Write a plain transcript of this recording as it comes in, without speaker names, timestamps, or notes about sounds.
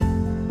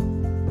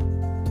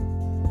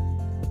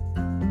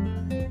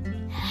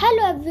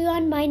Hello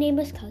everyone, my name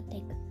is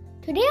Karthik.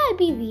 Today I'll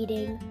be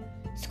reading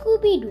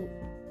Scooby-Doo,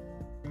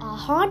 A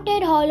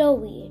Haunted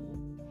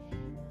Halloween.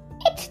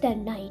 It's the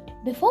night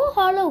before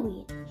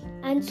Halloween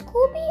and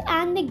Scooby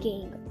and the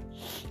gang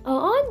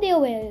are on their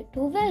way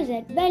to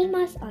visit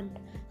Velma's aunt.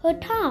 Her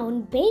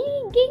town,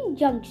 Banging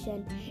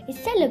Junction, is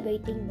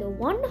celebrating the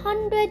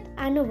 100th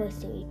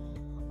anniversary.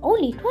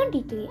 Only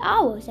 23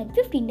 hours and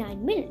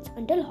 59 minutes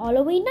until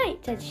Halloween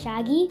night, says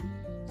Shaggy.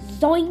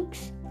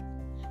 Zoinks!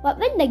 But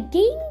when the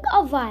gang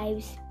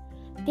arrives,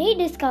 they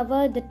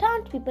discover the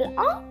townspeople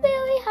aren't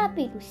very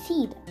happy to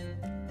see them.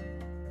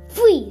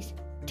 Freeze!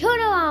 Turn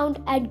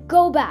around and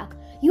go back.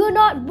 You are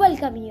not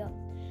welcome here.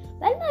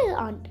 Velma's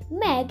aunt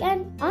Meg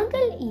and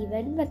Uncle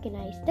Evan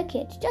recognize the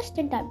kids just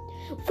in time.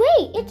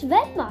 Wait, it's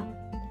Velma!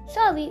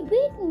 Sorry, we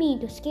didn't mean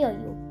to scare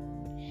you.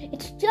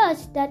 It's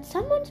just that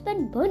someone's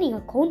been burning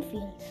our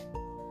cornfields.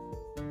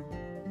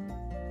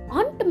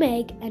 Aunt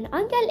Meg and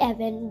Uncle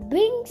Evan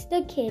brings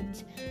the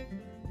kids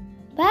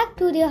back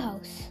to their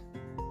house.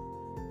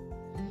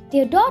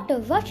 Their daughter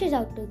rushes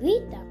out to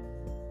greet them.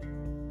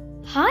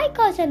 Hi,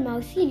 Cousin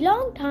Mousy,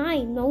 long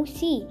time no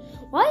see.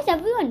 Why is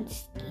everyone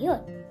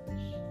scared?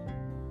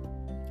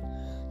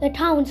 The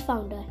town's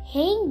founder,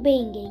 Hank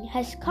Banging,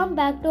 has come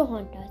back to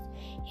haunt us.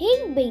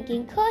 Hank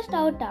Banging cursed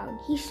our town.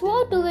 He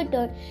swore to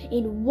return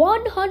in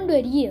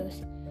 100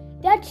 years.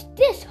 That's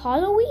this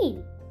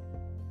Halloween.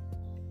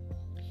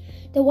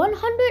 The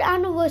 100th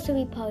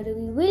anniversary party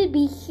will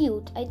be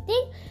huge. I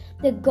think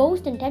the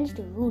ghost intends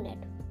to ruin it.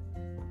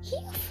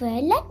 Here,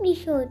 Fred, let me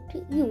show it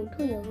to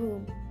your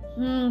room.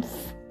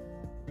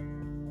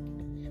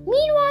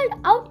 Meanwhile,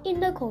 out in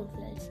the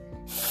cornfields,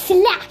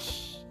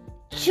 slash,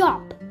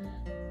 chop,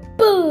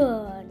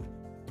 burn.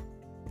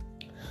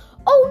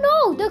 Oh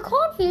no, the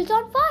cornfield's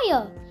on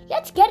fire.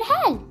 Let's get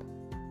help.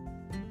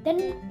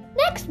 Then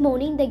next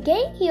morning, the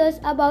gang hears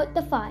about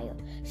the fire,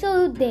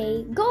 so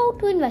they go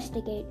to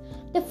investigate.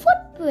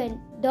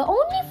 The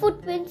only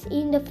footprints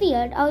in the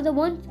field are the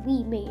ones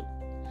we made.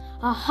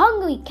 A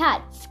hungry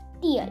cat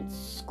steals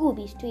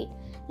Scooby's treat.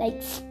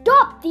 Like,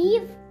 stop,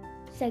 thief,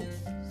 says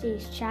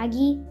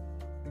Shaggy.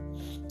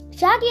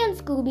 Shaggy and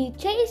Scooby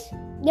chase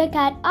the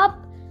cat up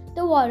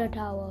the water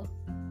tower.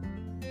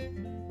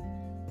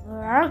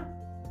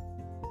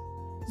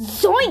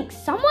 Zoink!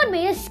 Someone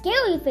made a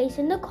scary face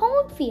in the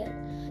cornfield.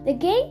 The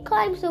gang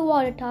climbs the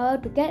water tower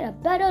to get a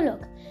better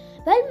look.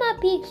 Velma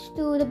peeks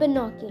through the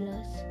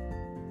binoculars.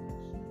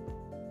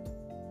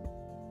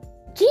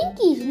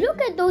 Jinkies,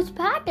 look at those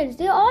patterns.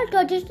 They're all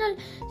traditional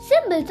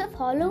symbols of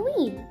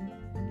Halloween.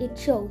 It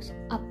shows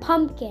a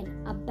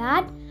pumpkin, a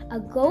bat, a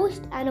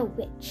ghost, and a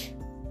witch.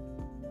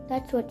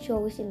 That's what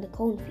shows in the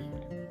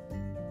cornfield.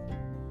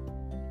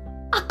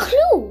 A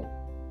clue!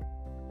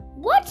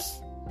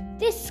 What's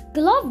this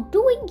glove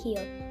doing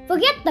here?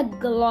 Forget the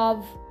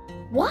glove.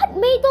 What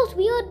made those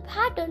weird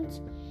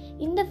patterns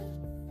in the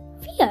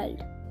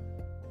field?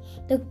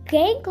 The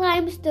gang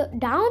climbs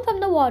down from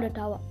the water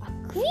tower.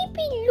 A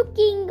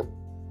creepy-looking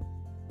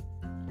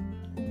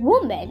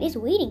woman is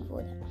waiting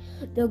for them.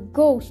 The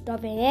ghost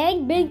of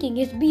Hank Banging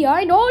is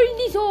behind all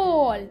this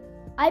all.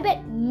 I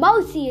bet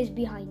Mousy is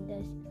behind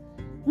this.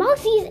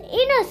 Mousy is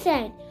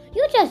innocent.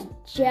 You're just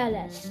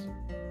jealous.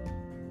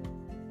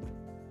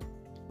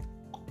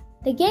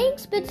 The gang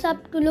splits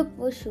up to look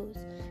for shoes.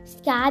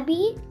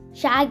 Scabby,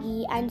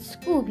 Shaggy, and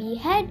Scooby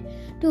head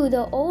to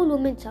the old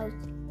woman's house.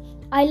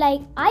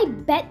 I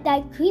bet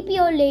that creepy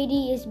old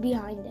lady is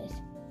behind this.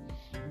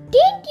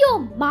 Didn't your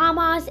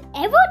mamas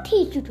ever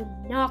teach you to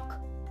knock?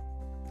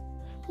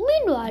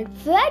 Meanwhile,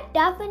 Fred,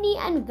 Daphne,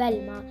 and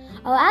Velma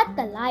are at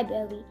the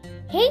library.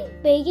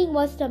 Hank Banging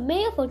was the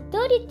mayor for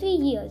 33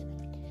 years.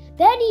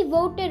 Then he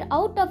voted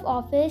out of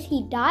office.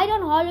 He died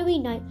on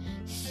Halloween night,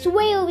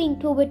 swearing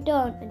to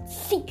return and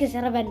seek his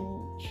revenge.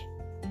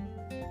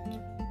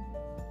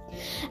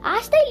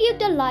 As they leave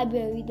the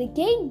library, the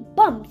gang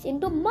bumps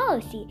into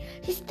Marcy.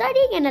 She's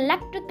studying an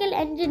electrical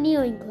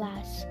engineering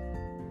class.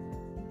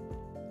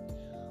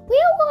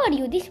 Where were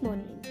you this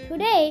morning?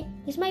 Today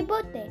is my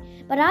birthday,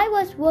 but I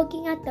was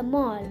working at the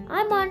mall.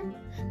 I'm on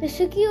the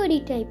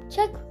security tape.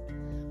 Check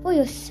for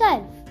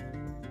yourself.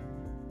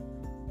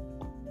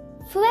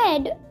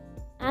 Fred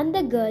and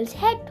the girls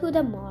head to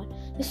the mall.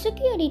 The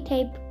security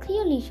tape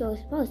clearly shows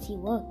Marcy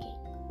working.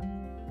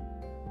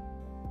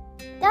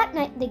 That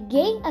night, the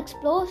gang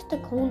explores the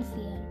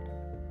cornfield.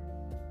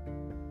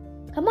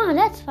 Come on,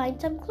 let's find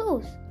some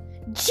clues.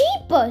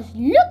 Jeepers!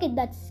 Look at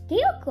that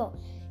scarecrow.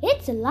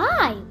 It's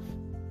alive.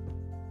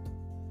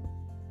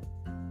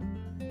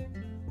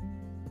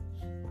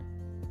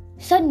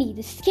 Suddenly,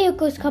 the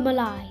scarecrows come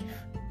alive.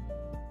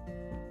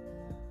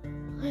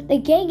 The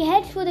gang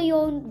heads for the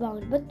old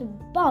barn, but the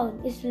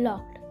barn is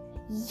locked.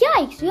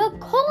 Yikes, we are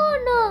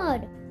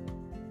cornered!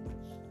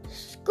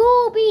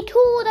 Scooby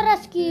to the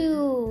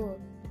rescue!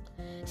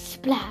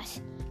 Splash!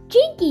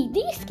 Jinky,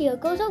 these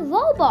scarecrows are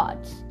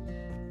robots.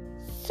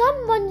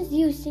 Someone's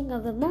using a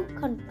remote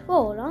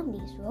control on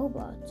these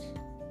robots.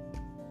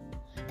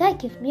 That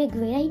gives me a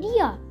great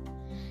idea.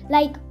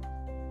 Like,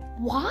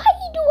 why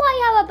do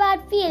I have a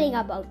bad feeling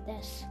about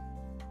this?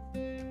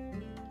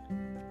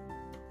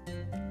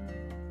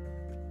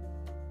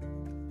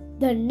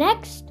 The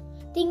next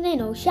thing they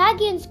know,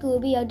 Shaggy and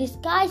Scooby are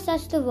disguised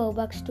as the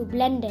Roebucks to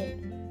blend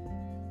in.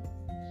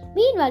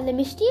 Meanwhile, the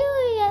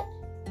mysterious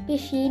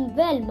machine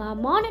Velma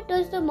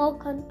monitors the remote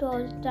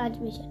control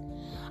transmission.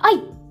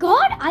 I've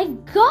got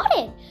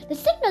it! The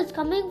signal's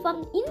coming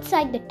from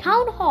inside the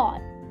town hall.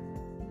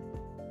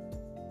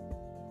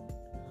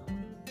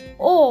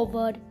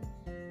 Over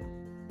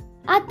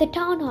at the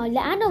town hall, the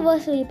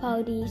anniversary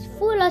party is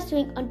full of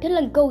swing until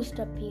a ghost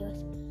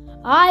appears.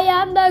 I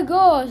am the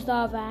ghost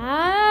of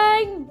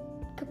Hank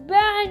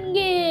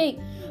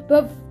Banging.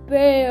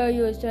 Prepare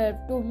yourself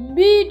to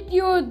meet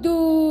your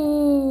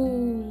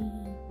doom.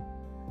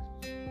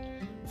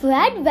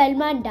 Fred,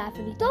 Velma, and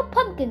Daphne throw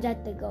pumpkins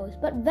at the ghost,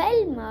 but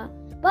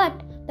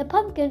the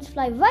pumpkins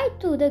fly right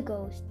through the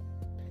ghost.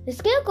 The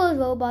Scarecrow's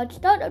robots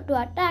start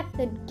to attack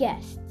the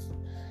guests.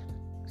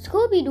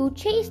 Scooby-Doo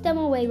chased them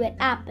away with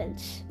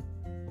apples.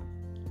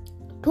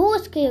 Two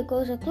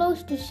Scarecrows are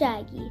close to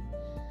Shaggy.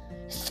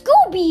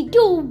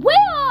 Scooby-Doo,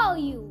 where are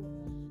you?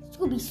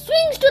 Scooby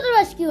swings to the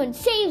rescue and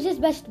saves his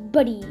best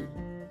buddy.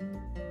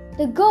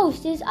 The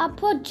ghost is a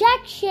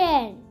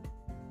projection.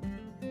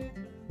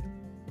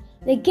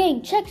 The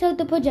gang checks out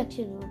the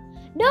projection room.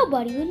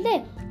 Nobody will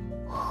live.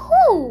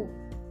 Who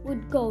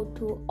would go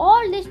to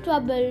all this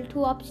trouble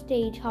to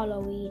upstage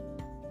Halloween?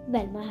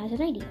 Velma has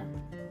an idea.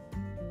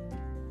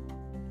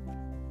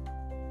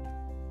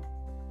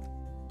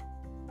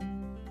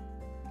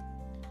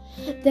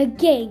 The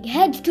gang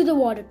heads to the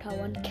water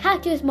tower and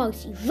catches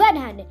Mousy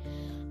red-handed.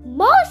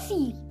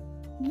 Mousy!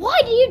 Why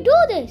did you do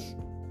this?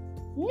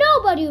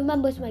 Nobody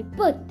remembers my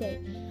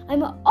birthday.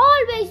 I'm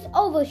always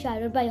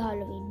overshadowed by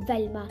Halloween,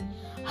 Velma.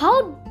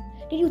 How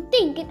did you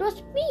think it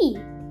was me?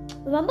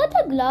 Remember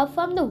the glove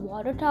from the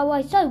water tower?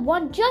 I saw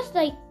one just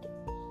like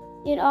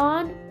it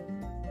on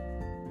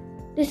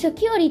the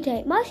security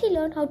tape. Mousy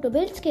learned how to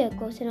build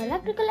scarecrows in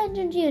electrical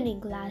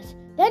engineering class.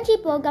 Then she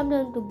programmed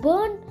them to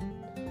burn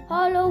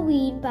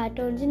Halloween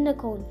patterns in the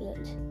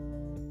cornfields.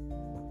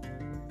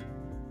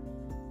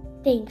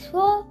 Thanks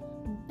for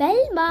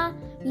Velma.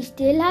 We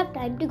still have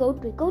time to go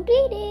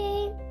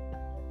trick-or-treating.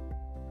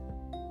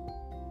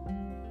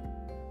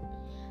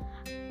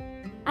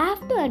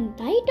 After a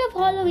night of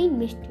Halloween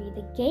mystery,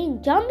 the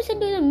gang jumps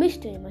into the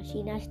mystery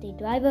machine as they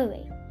drive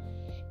away.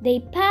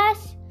 They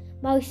pass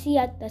Mousy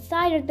at the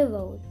side of the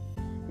road.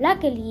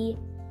 Luckily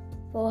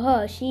for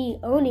her, she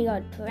only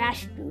got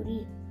trash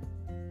duty.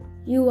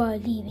 You are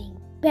leaving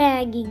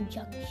Banging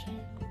Junction.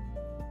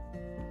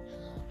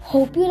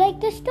 Hope you like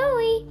the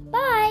story.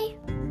 Bye!